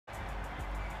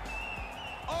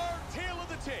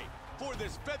tape. For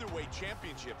this featherweight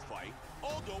championship fight,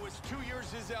 Aldo is 2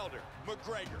 years his elder.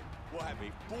 McGregor will have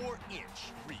a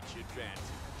 4-inch reach advantage.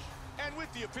 And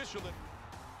with the official,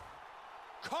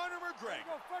 Conor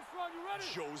McGregor,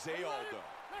 Jose Aldo.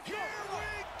 Here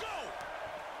we go!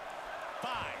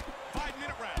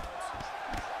 5-minute rounds.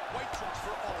 White trunks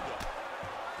for Aldo.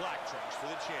 Black trunks for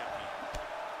the champion.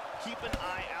 Keep an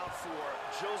eye out for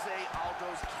Jose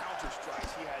Aldo's counter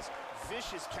strikes. He has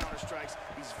vicious counter strikes.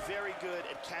 He's very good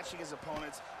at catching his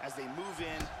opponents as they move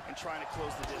in and trying to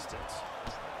close the distance.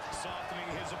 Softening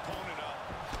his opponent up.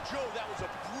 Joe, that was a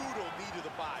brutal knee to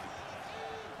the body.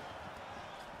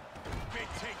 Big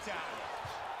takedown.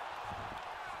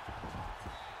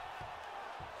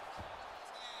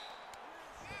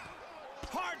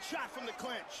 Hard shot from the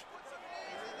clinch.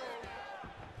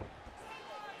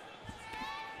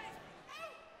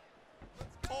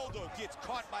 Aldo gets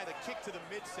caught by the kick to the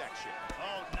midsection.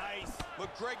 Oh, nice.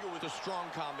 McGregor with a strong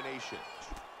combination.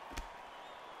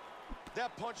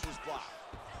 That punch was blocked.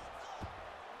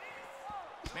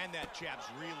 Man, that jab's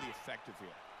really effective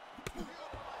here.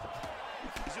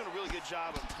 He's doing a really good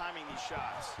job of timing these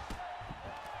shots.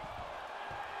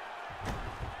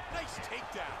 Nice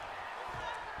takedown.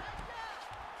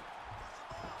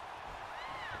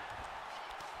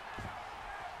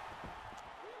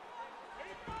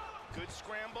 Good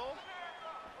scramble.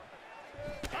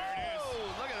 There it is. Oh,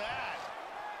 look at that.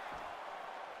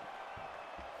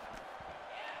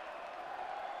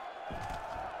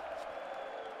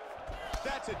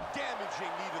 That's a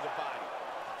damaging knee to the body.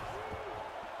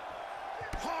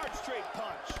 Hard straight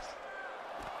punch.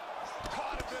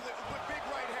 Caught him with a big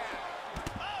right hand.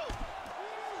 Oh,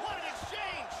 what an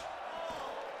exchange.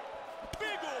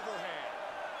 Big overhand.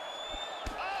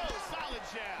 Oh, solid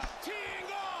jab.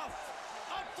 Teeing off.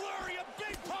 A flurry of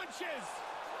big punches.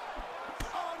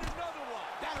 Oh, and another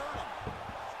one. That hurt him.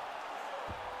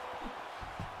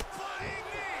 Flying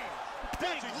knee.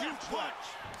 That's a huge punch.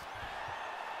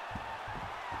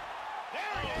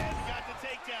 There he is. He got the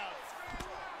takedown.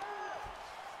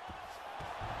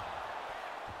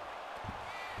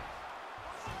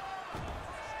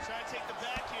 Trying to take the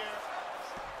back here.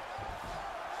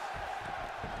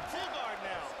 Full guard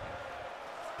now.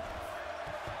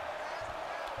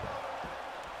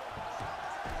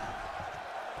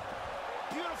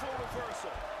 Beautiful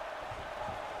reversal.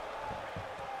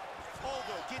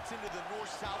 Aldo gets into the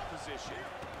north-south position.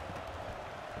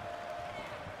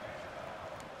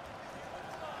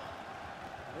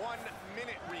 One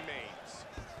minute remains.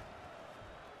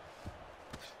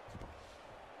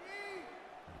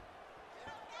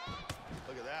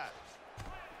 Look at that.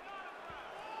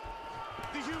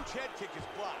 The huge head kick is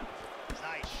blocked.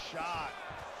 Nice shot.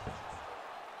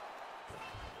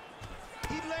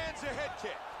 He lands a head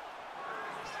kick.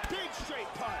 Big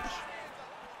straight punch.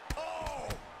 Oh!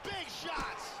 Big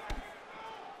shots.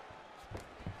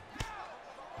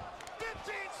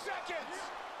 15 seconds!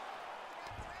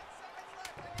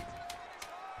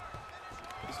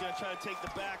 He's going to try to take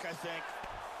the back, I think.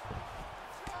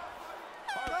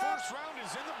 Our first round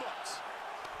is in the books.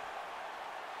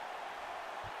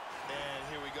 And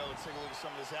here we go. Let's take a look at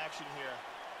some of this action here.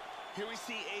 Here we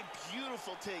see a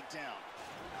beautiful takedown.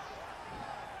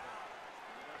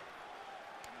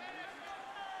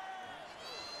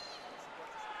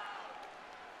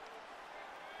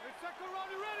 Second round,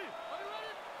 you ready? Are you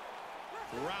ready?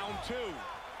 Round two.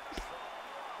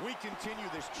 We continue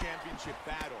this championship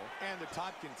battle, and the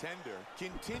top contender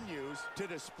continues to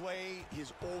display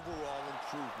his overall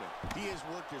improvement. He has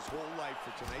worked his whole life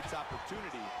for tonight's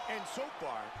opportunity, and so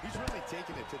far, he's really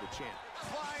taken it to the champ.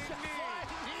 Flying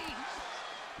knee!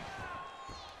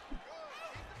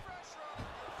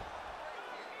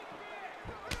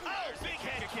 Oh, big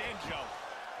head kick, Joe.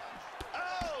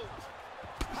 Oh!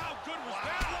 How good was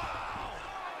that? Wow!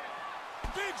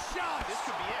 Big shot! This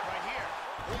could be it right here.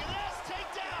 Look at this,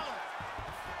 takedown!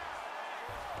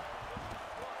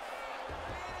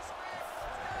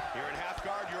 Here at half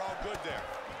guard, you're all good there.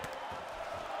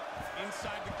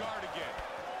 Inside the guard again.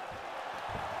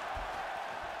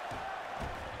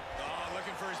 Oh,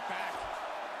 looking for his back.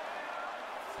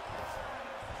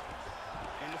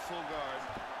 Into full guard.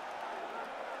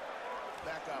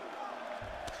 Back up.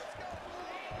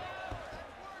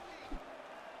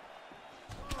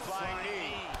 Flying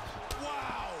knee.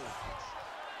 Wow!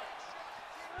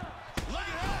 Look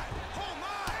at that! Oh,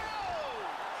 my!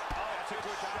 Oh, that's a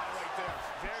good shot right there.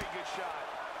 Very good shot.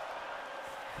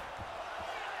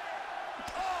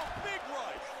 Oh, big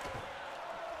right!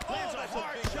 Lands a that's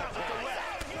hard big shot with the right.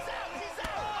 left. He's out, he's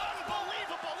out!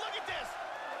 Unbelievable, look at this!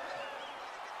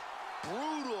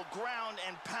 Brutal ground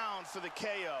and pound for the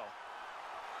KO.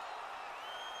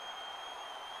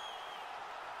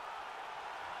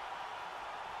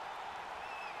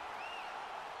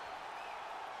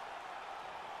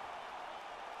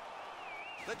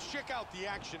 Let's check out the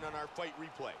action on our fight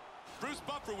replay. Bruce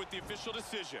Buffer with the official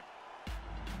decision.